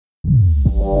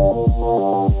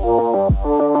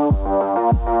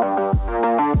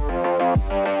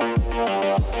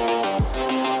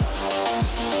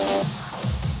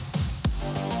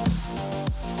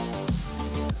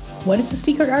is the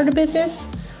secret art of business?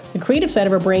 The creative side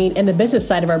of our brain and the business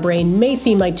side of our brain may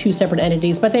seem like two separate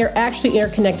entities, but they are actually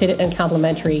interconnected and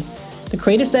complementary. The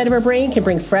creative side of our brain can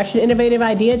bring fresh and innovative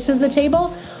ideas to the table,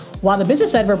 while the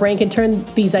business side of our brain can turn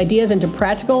these ideas into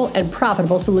practical and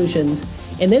profitable solutions.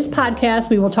 In this podcast,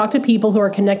 we will talk to people who are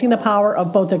connecting the power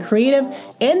of both the creative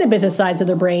and the business sides of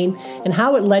their brain and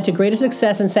how it led to greater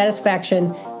success and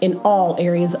satisfaction in all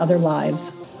areas of their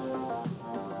lives.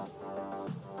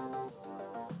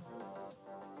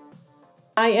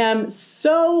 I am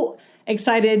so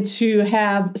excited to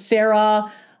have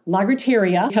Sarah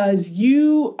Lagriteria because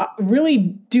you really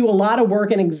do a lot of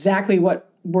work in exactly what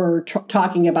we're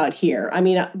talking about here. I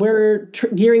mean, we're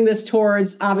gearing this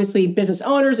towards obviously business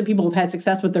owners and people who've had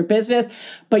success with their business,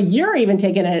 but you're even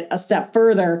taking it a step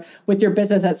further with your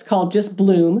business that's called Just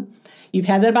Bloom. You've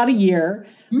had that about a year.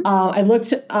 I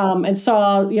looked and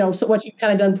saw, so what you've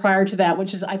kind of done prior to that,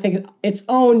 which is, I think, its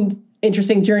own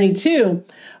interesting journey too.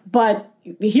 But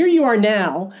here you are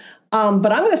now.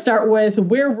 But I'm going to start with,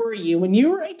 where were you when you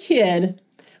were a kid?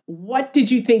 What did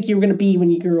you think you were going to be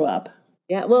when you grew up?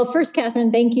 Yeah. Well, first, Catherine,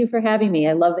 thank you for having me.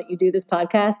 I love that you do this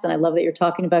podcast and I love that you're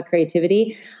talking about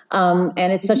creativity. And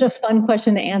it's such a fun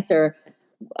question to answer.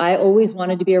 I always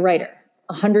wanted to be a writer,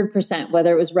 100%,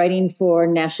 whether it was writing for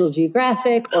National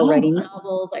Geographic or writing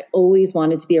novels. I always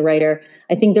wanted to be a writer.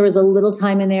 I think there was a little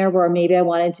time in there where maybe I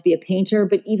wanted to be a painter,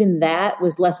 but even that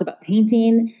was less about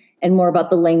painting and more about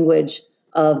the language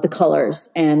of the colors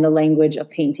and the language of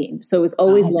painting. So it was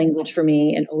always language for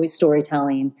me and always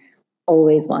storytelling.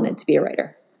 Always wanted to be a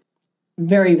writer.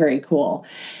 Very, very cool.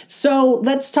 So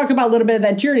let's talk about a little bit of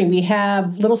that journey. We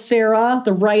have little Sarah,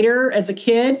 the writer, as a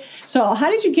kid. So how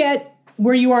did you get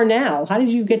where you are now? How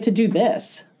did you get to do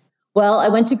this? Well, I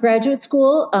went to graduate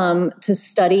school to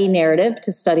study narrative,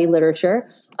 to study literature.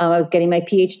 I was getting my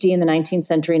PhD in the 19th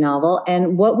century novel.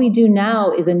 And what we do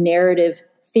now is a narrative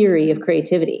theory of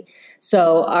creativity.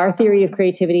 So our theory of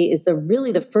creativity is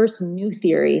really the first new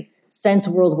theory since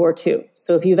World War II.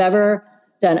 So if you've ever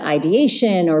done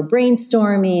ideation or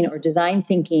brainstorming or design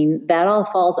thinking, that all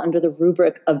falls under the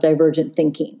rubric of divergent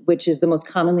thinking, which is the most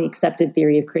commonly accepted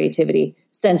theory of creativity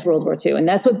since World War II. And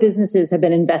that's what businesses have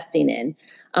been investing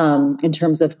in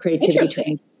terms of creativity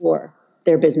training for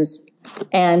their business.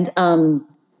 And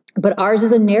but ours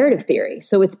is a narrative theory.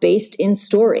 So it's based in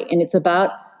story, and it's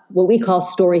about what we call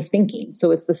story thinking.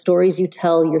 So it's the stories you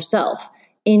tell yourself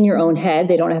in your own head.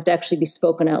 They don't have to actually be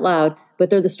spoken out loud, but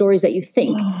they're the stories that you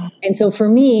think. And so for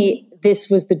me, this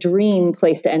was the dream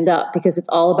place to end up because it's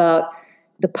all about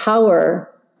the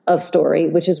power of story,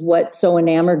 which is what so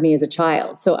enamored me as a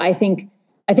child. So I think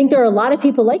there are a lot of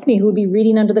people like me who would be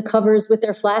reading under the covers with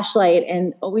their flashlight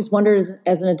and always wondered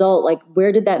as an adult, like,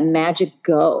 where did that magic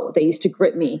go that used to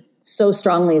grip me so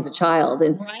strongly as a child?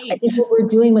 And I think what we're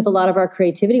doing with a lot of our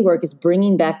creativity work is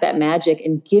bringing back that magic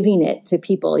and giving it to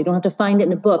people. You don't have to find it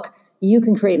in a book. You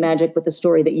can create magic with the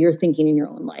story that you're thinking in your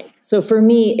own life. So for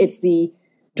me, it's the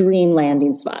dream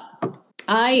landing spot.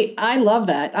 I love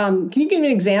that. Can you give me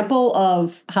an example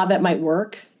of how that might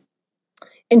work?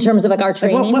 In terms of like our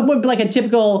training? What would be like a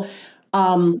typical,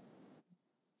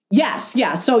 yes.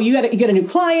 Yeah. So you get a new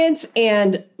client,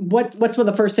 and what's one of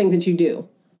the first things that you do?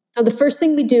 So the first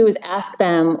thing we do is ask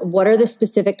them, what are the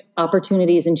specific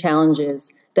opportunities and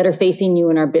challenges that are facing you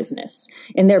in their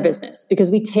business,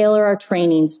 because we tailor our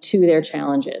trainings to their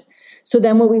challenges. So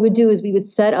then what we would do is we would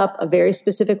set up a very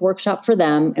specific workshop for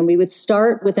them, and we would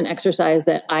start with an exercise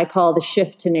that I call the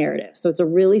shift to narrative. So it's a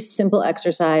really simple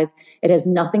exercise. It has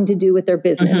nothing to do with their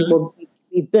business.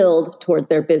 We build towards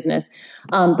their business.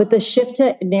 But the shift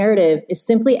to narrative is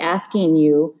simply asking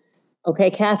you,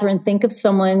 okay, Catherine, think of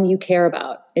someone you care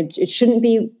about. It shouldn't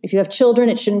be, if you have children,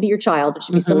 it shouldn't be your child. It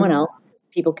should be someone else.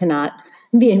 People cannot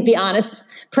be honest.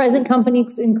 Present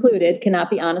companies included cannot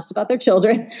be honest about their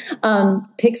children.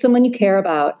 Pick someone you care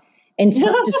about and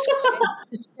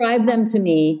describe them to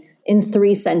me in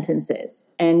 3 sentences.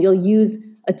 And you'll use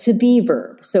a to be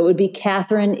verb. So it would be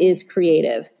Catherine is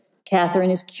creative.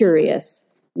 Catherine is curious.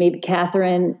 Maybe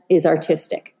Catherine is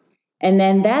artistic. And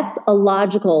then that's a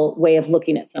logical way of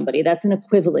looking at somebody. That's an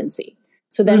equivalency.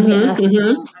 So then we ask them,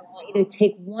 I want you to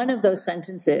take one of those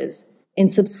sentences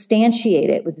and substantiate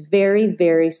it with very,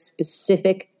 very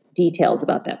specific details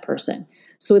about that person.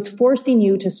 So it's forcing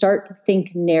you to start to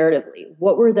think narratively.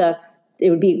 It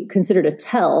would be considered a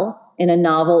tell in a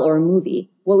novel or a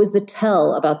movie. What was the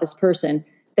tell about this person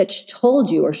that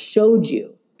told you or showed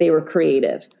you they were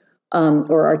creative?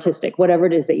 Or artistic, whatever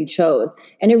it is that you chose.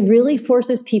 And it really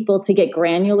forces people to get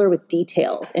granular with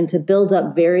details and to build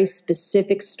up very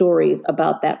specific stories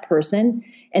about that person.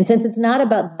 And since it's not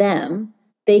about them,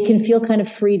 they can feel kind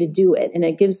of free to do it. And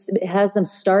it has them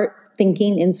start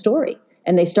thinking in story,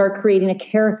 and they start creating a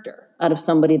character out of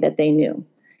somebody that they knew.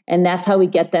 And that's how we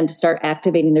get them to start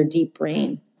activating their deep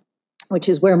brain, which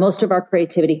is where most of our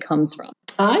creativity comes from.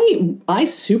 I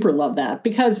super love that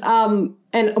because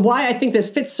and why I think this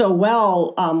fits so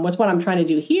well with what I'm trying to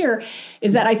do here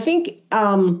is that I think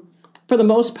for the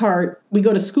most part we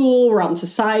go to school, we're out in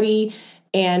society,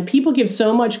 and people give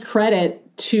so much credit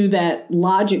to that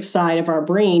logic side of our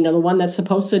brain, the one that's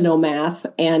supposed to know math,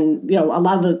 and a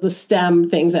lot of the STEM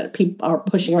things that people are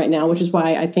pushing right now, which is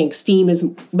why I think STEAM is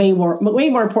way more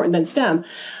important than STEM,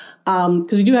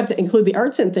 because we do have to include the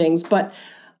arts and things, but.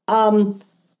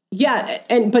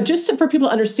 But just for people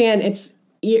to understand, it's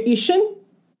you shouldn't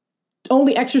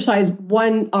only exercise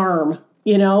one arm.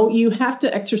 You have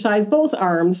to exercise both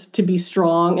arms to be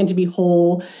strong and to be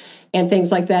whole and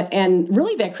things like that. And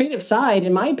really that creative side,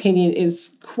 in my opinion,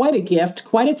 is quite a gift,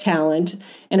 quite a talent.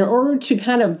 And in order to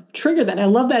kind of trigger that, and I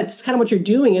love that it's kind of what you're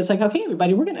doing. It's like, okay,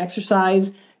 everybody, we're going to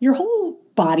exercise your whole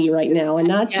body right now and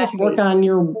not just work on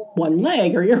your one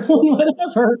leg or your one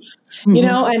whatever,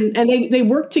 and they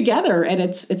work together, and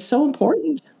it's so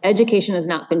important. Education has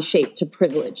not been shaped to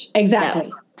privilege.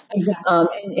 Exactly.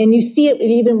 And you see it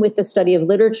even with the study of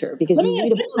literature, because Let me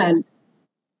ask this then.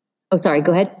 Oh, sorry,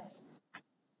 go ahead.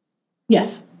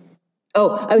 Yes. Oh,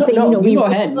 I was saying, you go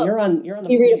ahead. You're on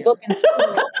the read a book in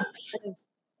school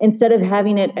instead of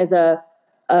having it as a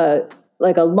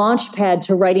launch pad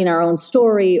to writing our own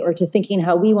story or to thinking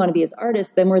how we want to be as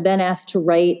artists. Then we're then asked to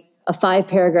write a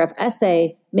 5-paragraph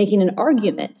essay making an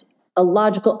argument, a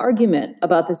logical argument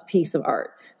about this piece of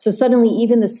art. So suddenly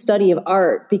even the study of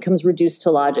art becomes reduced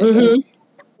to logic. Mm-hmm.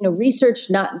 And, research,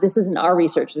 this isn't our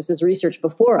research, this is research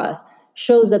before us,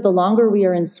 shows that the longer we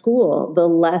are in school, the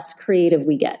less creative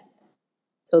we get.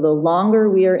 So the longer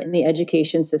we are in the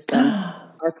education system,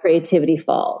 our creativity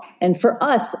falls. And for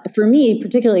me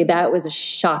particularly, that was a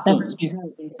shocking.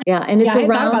 Yeah, and it's I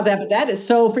hadn't thought about that, but that is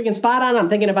so freaking spot on. I'm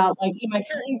thinking about like in my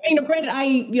career, granted,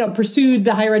 I pursued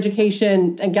the higher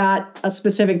education and got a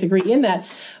specific degree in that,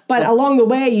 but along the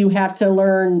way, you have to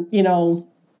learn,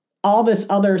 all this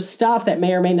other stuff that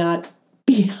may or may not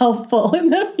be helpful in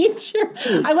the future.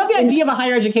 I love the idea of a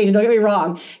higher education. Don't get me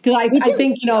wrong, because I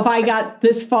think if I got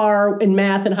this far in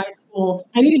math in high school,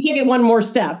 I need to take it one more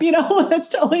step. That's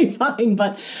totally fine.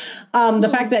 But the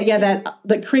fact that that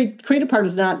the creative part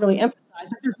is not really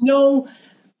emphasized.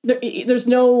 There's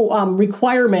no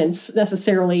requirements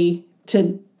necessarily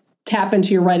to tap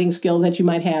into your writing skills that you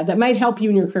might have that might help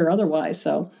you in your career otherwise.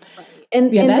 So,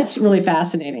 and that's really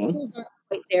fascinating. Aren't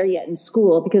quite there yet in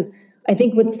school, because I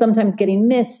think what's sometimes getting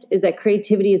missed is that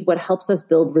creativity is what helps us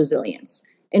build resilience.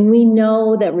 And we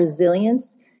know that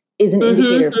resilience is an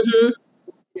indicator of success.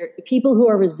 People who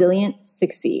are resilient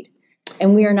succeed.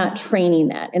 And we are not training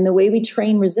that. And the way we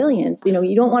train resilience, you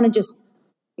don't want to just,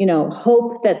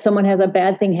 hope that someone has a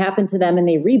bad thing happen to them and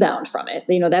they rebound from it.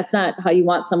 That's not how you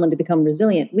want someone to become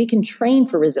resilient. We can train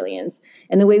for resilience.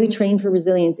 And the way we train for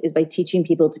resilience is by teaching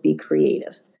people to be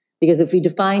creative. Because if we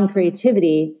define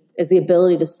creativity as the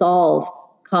ability to solve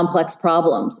complex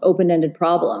problems, open-ended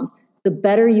problems, the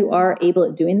better you are able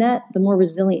at doing that, the more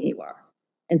resilient you are.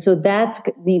 And so that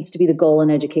needs to be the goal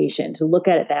in education, to look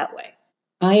at it that way.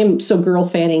 I am so girl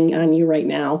fanning on you right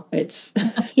now. It's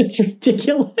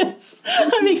ridiculous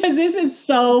because this is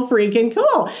so freaking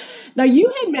cool. Now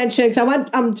you had mentioned, because I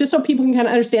want just so people can kind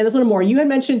of understand this a little more. You had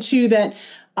mentioned too that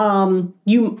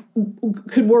you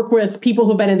could work with people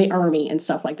who've been in the Army and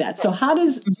stuff like that. So how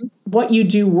does what you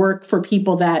do work for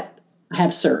people that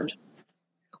have served?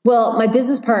 Well, my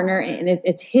business partner, and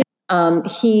it's his,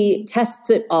 he tests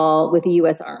it all with the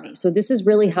U.S. Army. So this is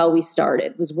really how we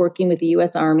started, was working with the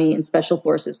U.S. Army and Special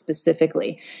Forces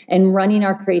specifically, and running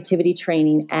our creativity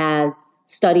training as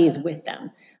studies with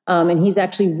them. And he's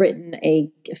actually written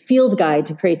a field guide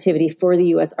to creativity for the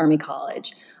U.S. Army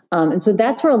College. And so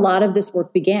that's where a lot of this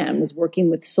work began, was working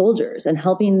with soldiers and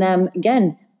helping them,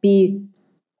 again, be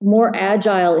more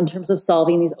agile in terms of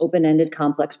solving these open-ended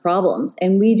complex problems.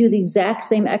 And we do the exact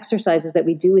same exercises that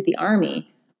we do with the Army.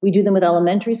 We do them with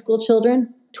elementary school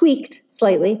children, tweaked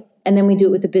slightly, and then we do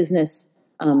it with the business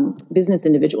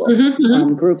individuals,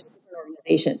 groups,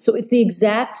 organizations. So it's the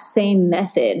exact same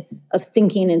method of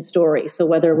thinking in story. So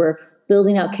whether we're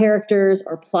building out characters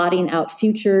or plotting out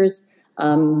futures,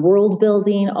 world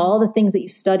building, all the things that you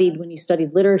studied when you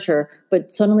studied literature,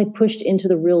 but suddenly pushed into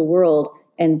the real world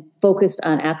and focused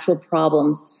on actual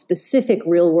problems, specific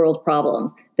real world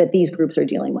problems that these groups are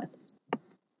dealing with.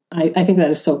 I think that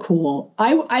is so cool.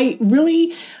 I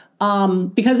really,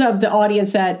 because of the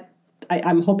audience that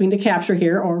I'm hoping to capture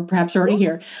here, or perhaps already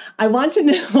here. I want to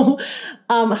know,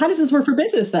 how does this work for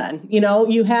business then?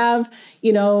 You have,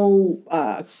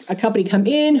 a company come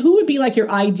in. Who would be like your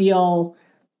ideal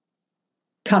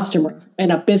customer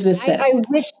in a business setting?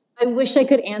 I wish I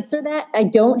could answer that. I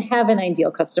don't have an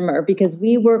ideal customer because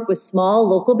we work with small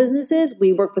local businesses.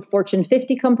 We work with Fortune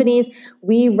 50 companies.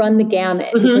 We run the gamut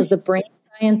because the brain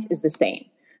science is the same.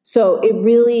 So it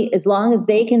really, as long as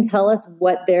they can tell us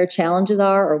what their challenges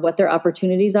are or what their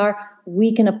opportunities are,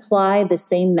 we can apply the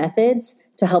same methods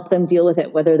to help them deal with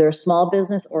it, whether they're a small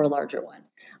business or a larger one.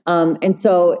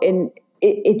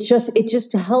 It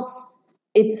just helps.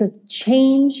 It's a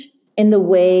change in the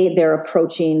way they're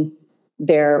approaching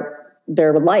their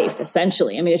life,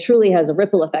 essentially. I mean, it truly has a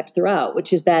ripple effect throughout,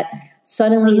 which is that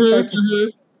suddenly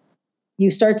you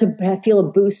start to feel a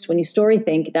boost when you story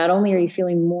think. Not only are you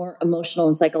feeling more emotional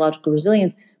and psychological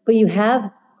resilience, but you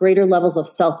have greater levels of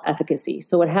self-efficacy.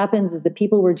 So what happens is the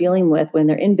people we're dealing with when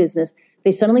they're in business,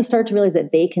 they suddenly start to realize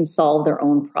that they can solve their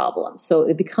own problems. So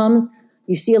it becomes,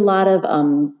 you see a lot of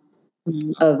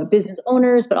business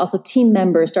owners, but also team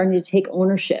members starting to take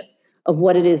ownership of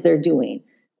what it is they're doing.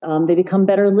 They become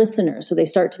better listeners. So they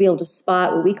start to be able to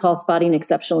spot what we call spotting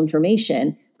exceptional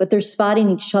information, but they're spotting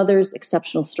each other's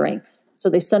exceptional strengths. So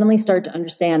they suddenly start to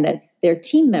understand that their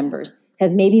team members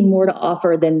have maybe more to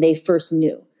offer than they first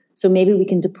knew. So maybe we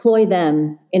can deploy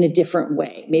them in a different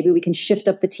way. Maybe we can shift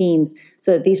up the teams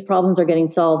so that these problems are getting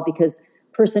solved because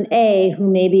person A, who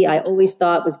maybe I always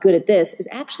thought was good at this, is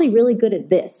actually really good at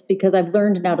this because I've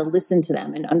learned now to listen to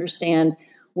them and understand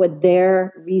what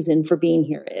their reason for being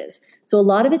here is. So a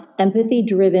lot of it's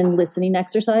empathy-driven listening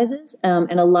exercises,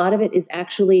 and a lot of it is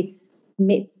actually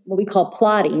what we call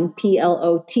plotting,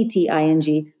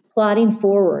 plotting, plotting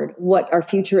forward what our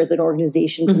future as an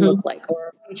organization can look like, or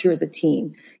our future as a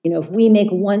team. If we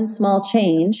make one small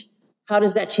change, how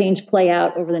does that change play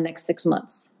out over the next 6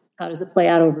 months? How does it play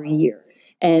out over a year?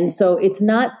 And so it's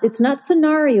not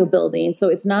scenario building. So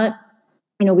it's not,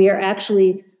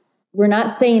 we're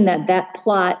not saying that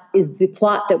plot is the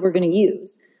plot that we're going to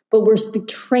use, but we're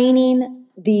training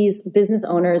these business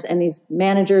owners and these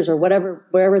managers or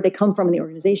wherever they come from in the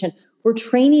organization. We're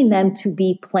training them to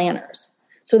be planners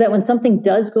so that when something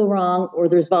does go wrong or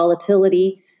there's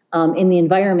volatility in the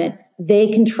environment, they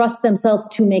can trust themselves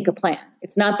to make a plan.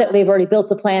 It's not that they've already built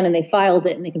a plan and they filed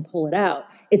it and they can pull it out.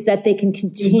 It's that they can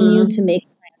continue to make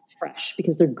plans fresh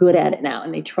because they're good at it now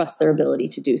and they trust their ability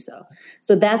to do so.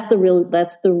 So that's the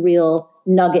real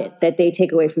nugget that they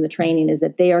take away from the training, is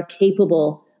that they are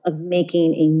capable of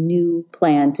making a new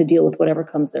plan to deal with whatever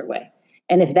comes their way.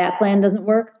 And if that plan doesn't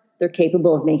work, they're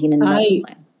capable of making another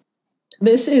plan.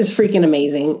 This is freaking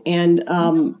amazing. And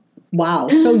wow,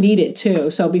 so needed too.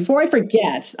 So before I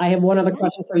forget, I have one other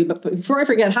question for you. But before I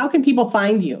forget, how can people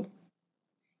find you?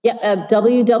 Yeah,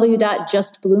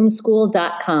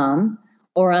 www.justbloomschool.com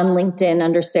or on LinkedIn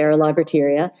under Sarah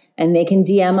Lagrateria. And they can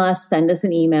DM us, send us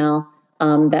an email.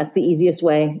 That's the easiest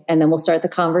way. And then we'll start the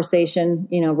conversation,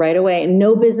 right away. And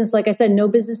no business, like I said, no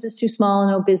business is too small.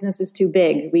 No business is too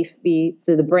big.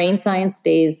 The brain science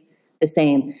stays the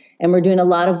same. And we're doing a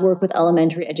lot of work with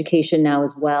elementary education now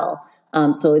as well.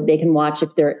 So they can watch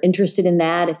if they're interested in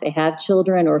that, if they have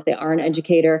children or if they are an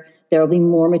educator. There will be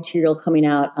more material coming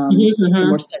out, some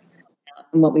more studies coming out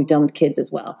and what we've done with kids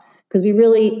as well. Because we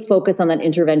really focus on that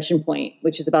intervention point,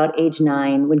 which is about age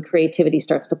 9, when creativity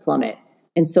starts to plummet.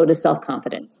 And so does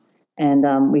self-confidence.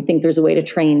 And we think there's a way to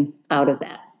train out of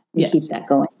that and keep that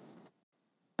going.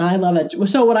 I love it.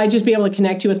 So would I just be able to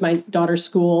connect you with my daughter's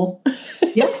school?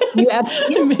 Yes, you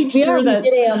absolutely. Make sure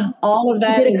that all of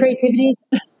that we did a creativity.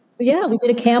 Yeah, we did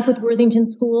a camp with Worthington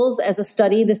Schools as a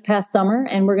study this past summer,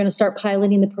 and we're going to start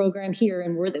piloting the program here.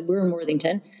 And we're in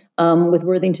Worthington with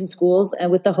Worthington Schools,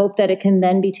 and with the hope that it can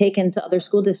then be taken to other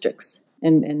school districts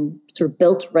and sort of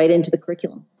built right into the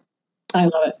curriculum. I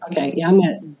love it. Okay. Yeah,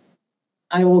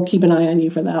 I will keep an eye on you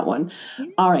for that one.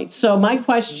 All right. So my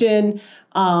question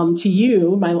to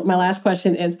you, my last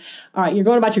question is, all right, you're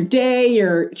going about your day,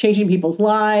 you're changing people's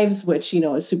lives, which,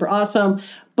 is super awesome.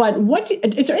 But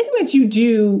is there anything that you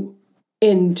do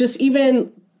in just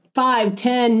even 5,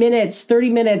 10 minutes, 30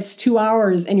 minutes, 2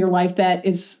 hours in your life that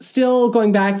is still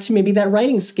going back to maybe that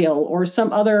writing skill or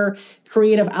some other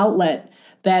creative outlet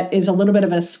that is a little bit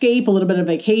of an escape, a little bit of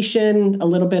vacation, a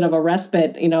little bit of a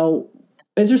respite?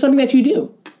 Is there something that you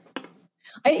do?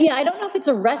 I don't know if it's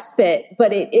a respite,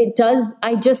 but it does.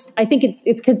 I think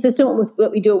it's consistent with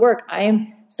what we do at work. I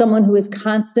am someone who is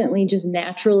constantly just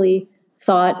naturally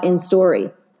thought in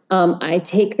story. I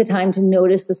take the time to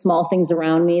notice the small things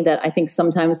around me that I think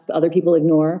sometimes other people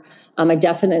ignore. I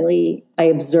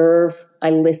observe, I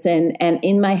listen, and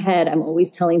in my head, I'm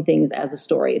always telling things as a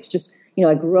story. It's just,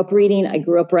 I grew up reading, I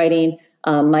grew up writing.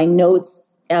 My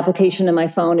notes application in my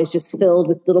phone is just filled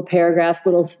with little paragraphs,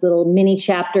 little mini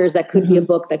chapters that could be a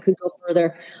book that could go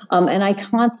further. And I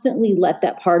constantly let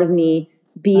that part of me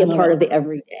be a part of the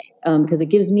everyday because it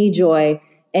gives me joy.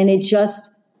 And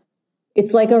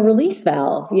it's like a release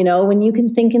valve. When you can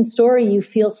think in story, you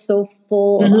feel so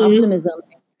full of optimism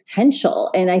and potential.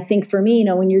 And I think for me,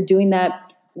 when you're doing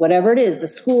that, whatever it is, the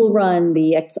school run,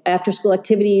 the after school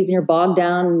activities, and you're bogged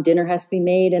down and dinner has to be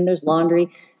made and there's laundry,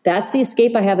 that's the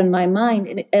escape I have in my mind.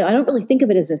 And I don't really think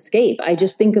of it as an escape. I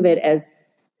just think of it as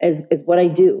what I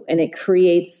do. And it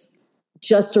creates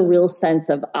just a real sense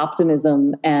of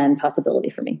optimism and possibility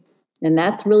for me. And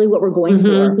that's really what we're going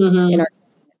for in our.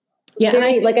 Yeah,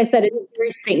 like I said, it is very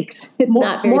synced. It's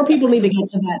not very more people separate. need to get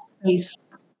to that space.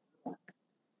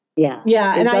 Yeah.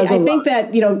 And I think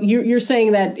that, you're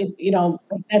saying that,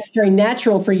 that's very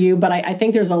natural for you, but I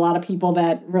think there's a lot of people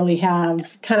that really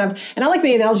have kind of, and I like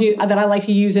the analogy that I like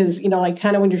to use is, like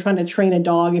kind of when you're trying to train a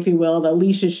dog, if you will, the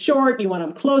leash is short, you want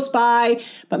them close by,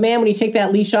 but man, when you take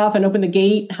that leash off and open the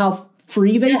gate, how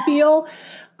free they feel.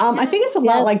 I think it's a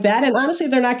lot like that. And honestly,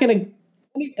 they're not going to,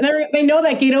 they know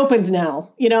that gate opens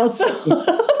now, so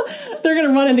they're going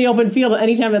to run in the open field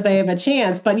anytime that they have a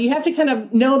chance. But you have to kind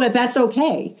of know that that's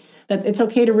okay, that it's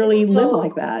okay to really live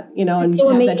like that, and have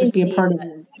that just be a part of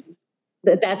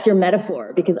it. That's your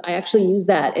metaphor, because I actually use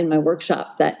that in my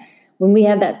workshops, that when we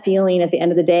have that feeling at the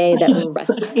end of the day that we're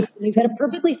restless, we've had a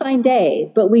perfectly fine day,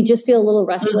 but we just feel a little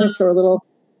restless or a little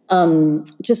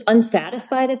just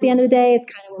unsatisfied at the end of the day. It's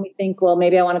kind of when we think, well,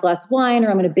 maybe I want a glass of wine or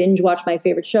I'm going to binge watch my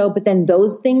favorite show, but then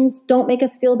those things don't make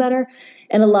us feel better.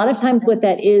 And a lot of times what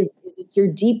that is it's your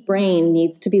deep brain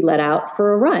needs to be let out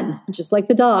for a run, just like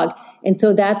the dog. And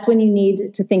so that's when you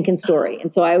need to think in story.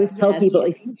 And so I always tell people,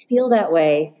 if you feel that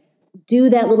way, do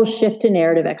that little shift to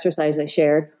narrative exercise I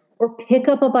shared, or pick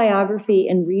up a biography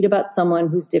and read about someone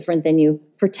who's different than you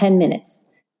for 10 minutes.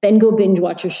 Then go binge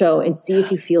watch your show and see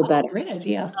if you feel better. Great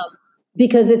idea.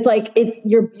 Because it's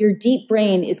your deep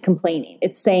brain is complaining.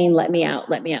 It's saying, let me out,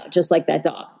 just like that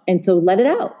dog. And so let it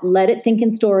out, let it think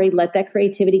in story, let that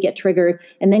creativity get triggered,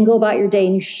 and then go about your day.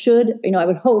 And you should, I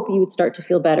would hope you would start to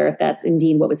feel better if that's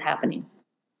indeed what was happening.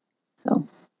 So.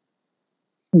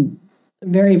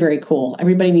 Very, very cool.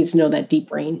 Everybody needs to know that deep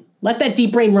brain. Let that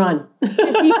deep brain run.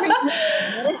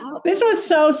 This was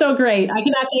so great. I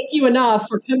cannot thank you enough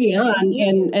for coming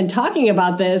on and talking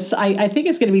about this. I think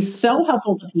it's going to be so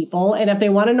helpful to people. And if they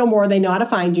want to know more, they know how to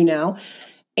find you now.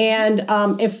 And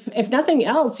if nothing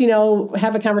else,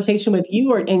 have a conversation with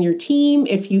you and your team.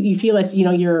 If you feel that,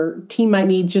 your team might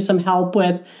need just some help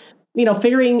with,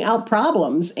 figuring out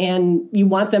problems, and you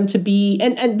want them to be,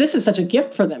 and this is such a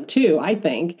gift for them too, I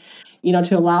think,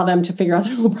 to allow them to figure out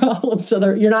their own problems.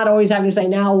 So you're not always having to say,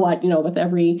 now what, with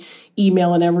every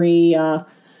email and every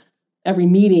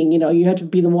meeting, you have to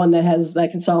be the one that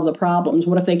can solve the problems.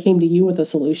 What if they came to you with a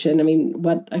solution? I mean,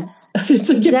 it's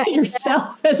a gift to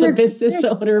yourself as a business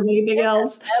owner or anything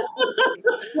else. Absolutely.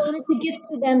 Well, and it's a gift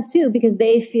to them too, because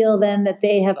they feel then that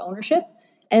they have ownership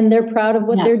and they're proud of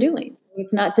what they're doing. So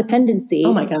it's not dependency.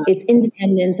 Oh my God. It's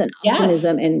independence and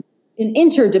optimism and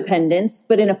interdependence,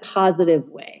 but in a positive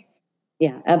way.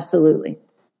 Yeah, absolutely.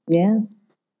 Yeah.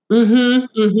 Like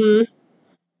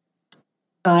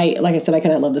I said, I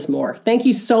cannot love this more. Thank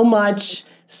you so much.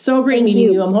 So great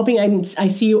meeting you. I'm hoping I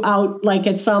see you out like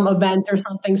at some event or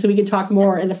something so we can talk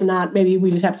more. And if not, maybe we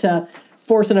just have to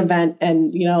force an event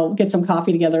and, get some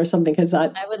coffee together or something. Because I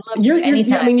would love to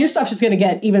anytime. Your stuff's just going to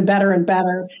get even better and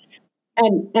better.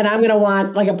 And I'm going to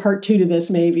want like a part 2 to this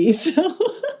maybe. So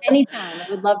anytime. I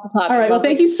would love to talk. All right. Well,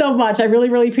 thank you so much. I really,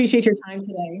 really appreciate your time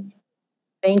today.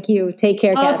 Thank you. Take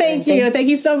care, Catherine. Thank you. Thank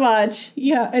you so much.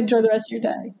 Yeah. Enjoy the rest of your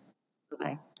day.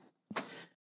 Bye.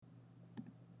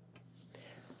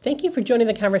 Thank you for joining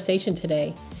the conversation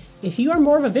today. If you are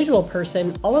more of a visual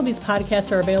person, all of these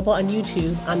podcasts are available on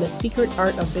YouTube on the Secret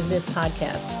Art of Business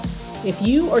podcast. If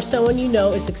you or someone you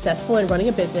know is successful in running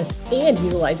a business and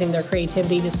utilizing their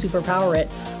creativity to superpower it,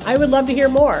 I would love to hear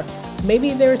more.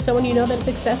 Maybe there's someone you know that's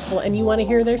successful and you want to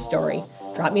hear their story.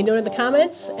 Drop me a note in the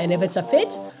comments, and if it's a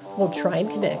fit, we'll try and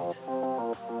connect.